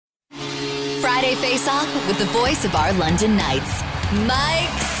Friday Face-Off with the voice of our London Knights,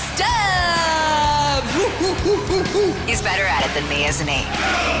 Mike Stubbs. He's better at it than me, isn't he?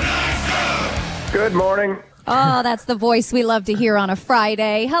 Good morning. Oh, that's the voice we love to hear on a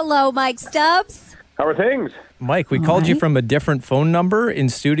Friday. Hello, Mike Stubbs. How are things? Mike, we called you from a different phone number in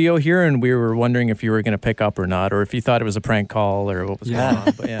studio here, and we were wondering if you were going to pick up or not, or if you thought it was a prank call or what was going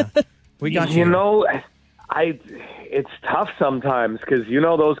on. But yeah, we got you. You know, it's tough sometimes because you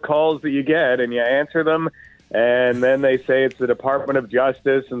know those calls that you get and you answer them, and then they say it's the Department of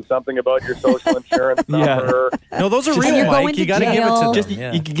Justice and something about your social insurance number. No, those are Just real, you're going Mike. to You got to give it jail. to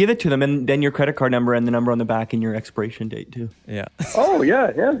them. You can give it to them, and then your credit card number and the number on the back and your expiration date, too. Yeah. Oh,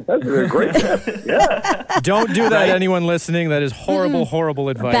 yeah. That's a great tip. Yeah. Don't do that, anyone listening. That is horrible, horrible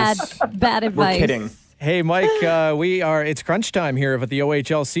advice. Bad advice. We're kidding. Hey, Mike, it's crunch time here of the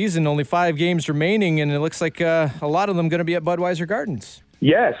OHL season. Only 5 games remaining, and it looks like a lot of them going to be at Budweiser Gardens.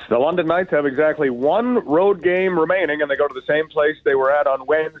 Yes, the London Knights have exactly 1 road game remaining, and they go to the same place they were at on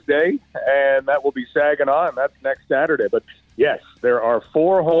Wednesday, and that will be Saginaw, and that's next Saturday. But yes, there are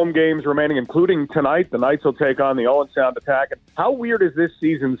 4 home games remaining, including tonight. The Knights will take on the Owen Sound Attack. And how weird is this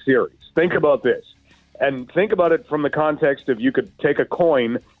season series? Think about this, and think about it from the context of you could take a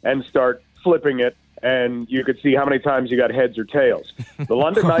coin and start flipping it, and you could see how many times you got heads or tails. The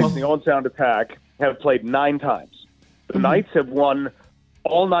London Knights and the Owen Sound Attack have played 9 times. The Knights have won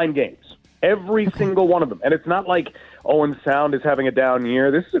all 9 games, every single one of them. And it's not like Owen Sound is having a down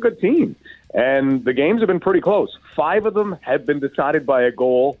year. This is a good team. And the games have been pretty close. 5 of them have been decided by a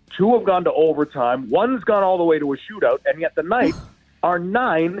goal. 2 have gone to overtime. 1's gone all the way to a shootout. And yet the Knights are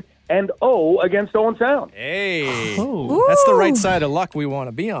 9-0 against Owen Sound. Hey, that's the right side of luck we want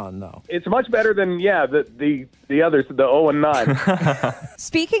to be on, though. It's much better than, the others, the 0-9.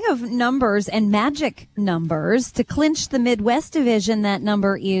 Speaking of numbers and magic numbers, to clinch the Midwest Division, that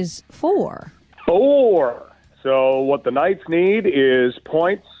number is 4. 4. So what the Knights need is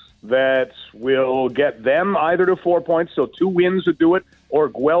points that will get them either to 4 points, so 2 wins would do it, or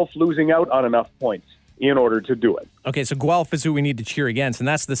Guelph losing out on enough points in order to do it. Okay, so Guelph is who we need to cheer against, and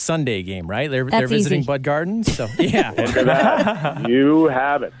that's the Sunday game, right? They're visiting easy. Bud Gardens, so yeah. Enter that. You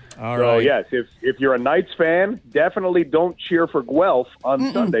have it. All so, right. yes, if you're a Knights fan, definitely don't cheer for Guelph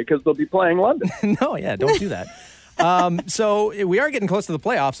on Sunday because they'll be playing London. No, yeah, don't do that. So we are getting close to the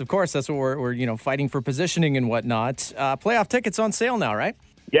playoffs, of course. That's what we're fighting for positioning and whatnot. Playoff tickets on sale now, right?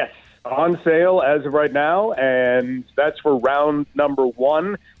 Yes, on sale as of right now, and that's for round number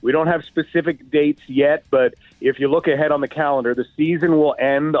 1. We don't have specific dates yet, but if you look ahead on the calendar, the season will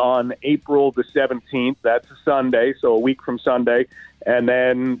end on April the 17th. That's a Sunday, so a week from Sunday. And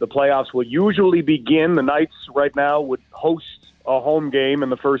then the playoffs will usually begin. The Knights right now would host a home game in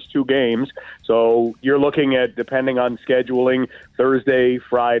the first 2 games. So you're looking at, depending on scheduling, Thursday,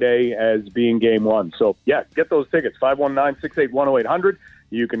 Friday as being game 1. So, yeah, get those tickets, 519-681-0800.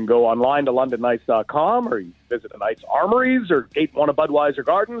 You can go online to LondonKnights.com, or you can visit the Knights Armories or Gate 1 of Budweiser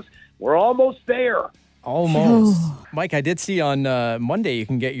Gardens. We're almost there. Almost. Mike, I did see on Monday you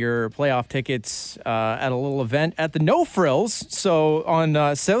can get your playoff tickets at a little event at the No Frills. So on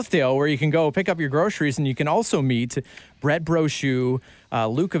Southdale, where you can go pick up your groceries, and you can also meet Brett Brochu,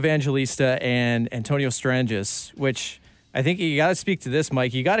 Luke Evangelista, and Antonio Strangis, which I think you got to speak to this,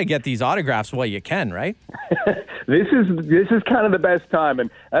 Mike. You got to get these autographs while you can, right? This is kind of the best time, and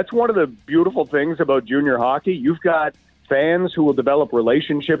that's one of the beautiful things about junior hockey. You've got fans who will develop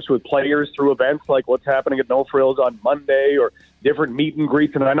relationships with players through events like what's happening at No Frills on Monday, or different meet and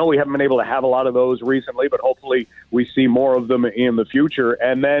greets. And I know we haven't been able to have a lot of those recently, but hopefully we see more of them in the future.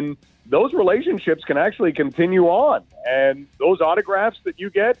 And then those relationships can actually continue on. And those autographs that you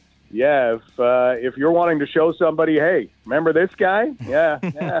get, if you're wanting to show somebody, hey, remember this guy? Yeah.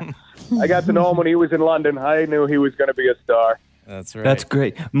 I got to know him when he was in London. I knew he was going to be a star. That's right. That's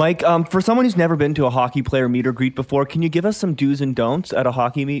great. Mike, for someone who's never been to a hockey player meet or greet before, can you give us some do's and don'ts at a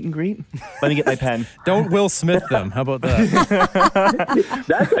hockey meet and greet? Let me get my pen. Don't Will Smith them. How about that?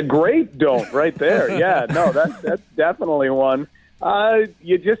 That's a great don't right there. Yeah, no, that's definitely one.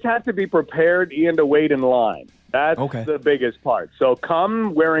 You just have to be prepared, Ian, to wait in line. That's the biggest part. So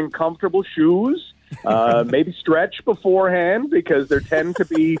come wearing comfortable shoes, maybe stretch beforehand because there tend to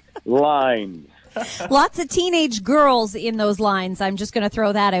be lines. Lots of teenage girls in those lines. I'm just going to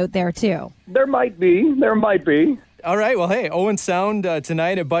throw that out there, too. There might be. All right. Well, hey, Owen Sound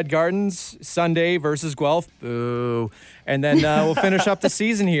tonight at Bud Gardens, Sunday versus Guelph. Boo. And then we'll finish up the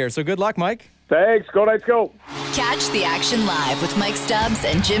season here. So good luck, Mike. Thanks. Go Knights, go. Catch the action live with Mike Stubbs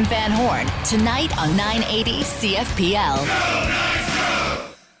and Jim Van Horn tonight on 980 CFPL.